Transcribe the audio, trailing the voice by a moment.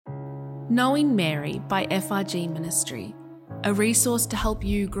Knowing Mary by FRG Ministry, a resource to help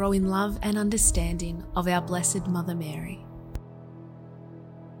you grow in love and understanding of our Blessed Mother Mary.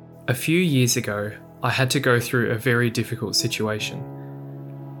 A few years ago, I had to go through a very difficult situation.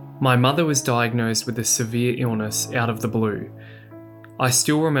 My mother was diagnosed with a severe illness out of the blue. I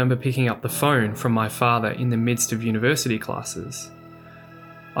still remember picking up the phone from my father in the midst of university classes.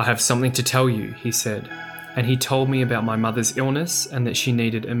 "I have something to tell you," he said, and he told me about my mother's illness and that she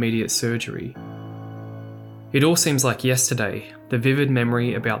needed immediate surgery. It all seems like yesterday. The vivid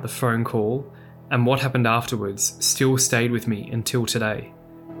memory about the phone call and what happened afterwards still stayed with me until today.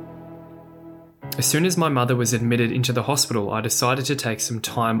 As soon as my mother was admitted into the hospital, I decided to take some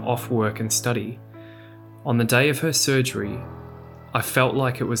time off work and study. On the day of her surgery, I felt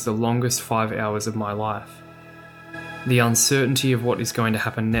like it was the longest 5 hours of my life. The uncertainty of what is going to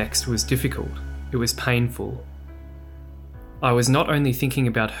happen next was difficult. It was painful. I was not only thinking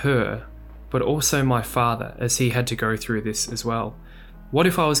about her, but also my father, as he had to go through this as well. What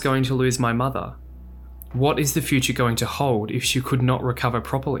if I was going to lose my mother? What is the future going to hold if she could not recover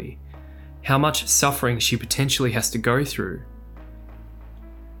properly? How much suffering she potentially has to go through?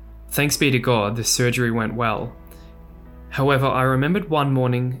 Thanks be to God, the surgery went well. However, I remembered one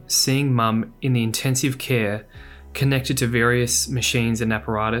morning seeing Mum in the intensive care, connected to various machines and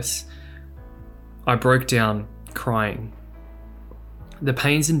apparatus. I broke down, crying. The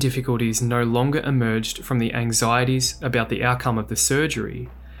pains and difficulties no longer emerged from the anxieties about the outcome of the surgery,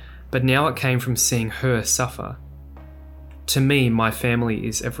 but now it came from seeing her suffer. To me, my family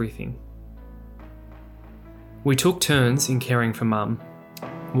is everything. We took turns in caring for Mum.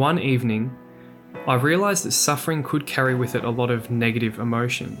 One evening, I realised that suffering could carry with it a lot of negative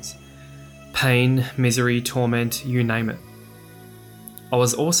emotions. Pain, misery, torment, you name it. I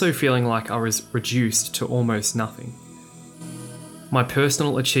was also feeling like I was reduced to almost nothing. My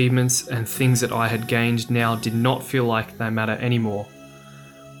personal achievements and things that I had gained now did not feel like they matter anymore.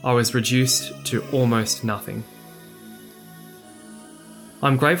 I was reduced to almost nothing.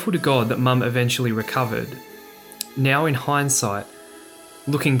 I'm grateful to God that Mum eventually recovered. Now in hindsight,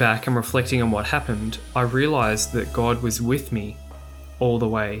 looking back and reflecting on what happened, I realised that God was with me all the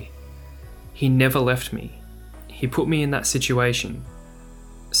way. He never left me. He put me in that situation,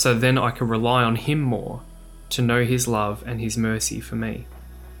 so then I could rely on Him more to know His love and His mercy for me.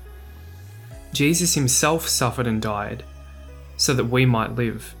 Jesus Himself suffered and died so that we might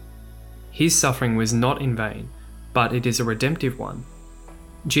live. His suffering was not in vain, but it is a redemptive one.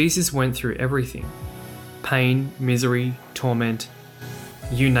 Jesus went through everything: pain, misery, torment,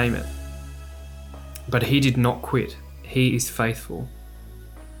 you name it. But He did not quit. He is faithful.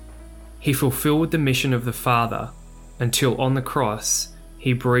 He fulfilled the mission of the Father until on the cross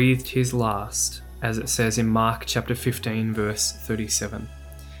He breathed His last, as it says in Mark chapter 15 verse 37.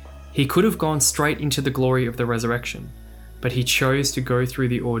 He could have gone straight into the glory of the resurrection, but He chose to go through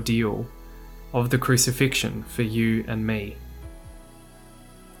the ordeal of the crucifixion for you and me.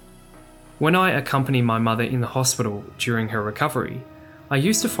 When I accompany my mother in the hospital during her recovery, I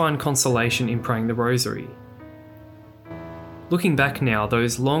used to find consolation in praying the rosary. Looking back now,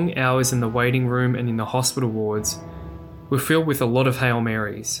 those long hours in the waiting room and in the hospital wards were filled with a lot of Hail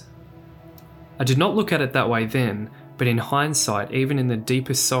Marys. I did not look at it that way then, but in hindsight, even in the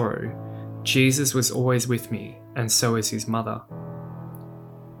deepest sorrow, Jesus was always with me, and so is His mother.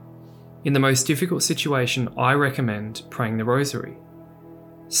 In the most difficult situation, I recommend praying the rosary.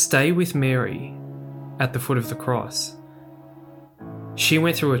 Stay with Mary at the foot of the cross. She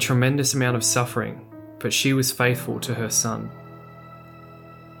went through a tremendous amount of suffering, but she was faithful to her Son.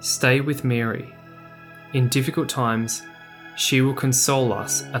 Stay with Mary. In difficult times, she will console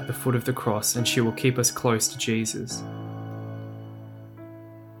us at the foot of the cross, and she will keep us close to Jesus.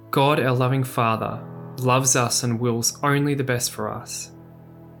 God, our loving Father, loves us and wills only the best for us.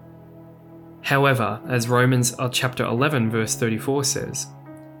 However, as Romans chapter 11 verse 34 says,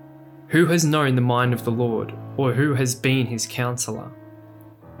 "Who has known the mind of the Lord, or who has been His counselor?"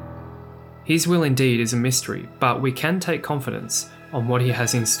 His will indeed is a mystery, but we can take confidence on what He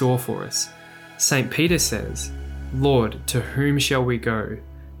has in store for us. St. Peter says, "Lord, to whom shall we go?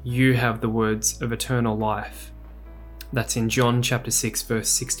 You have the words of eternal life." That's in John chapter 6 verse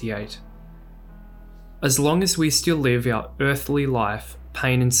 68. As long as we still live our earthly life,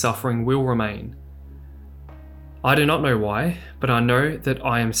 pain and suffering will remain. I do not know why, but I know that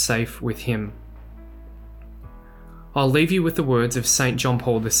I am safe with Him. I'll leave you with the words of St. John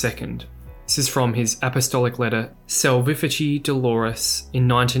Paul II. This is from his apostolic letter Salvifici Doloris in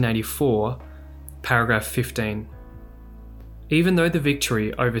 1984, paragraph 15. Even though the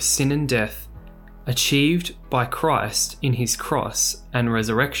victory over sin and death, achieved by Christ in His cross and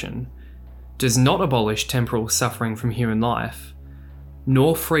resurrection, does not abolish temporal suffering from human life,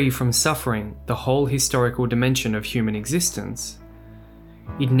 nor free from suffering the whole historical dimension of human existence,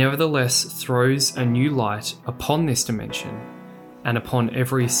 it nevertheless throws a new light upon this dimension and upon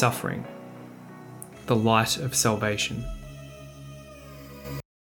every suffering, the light of salvation.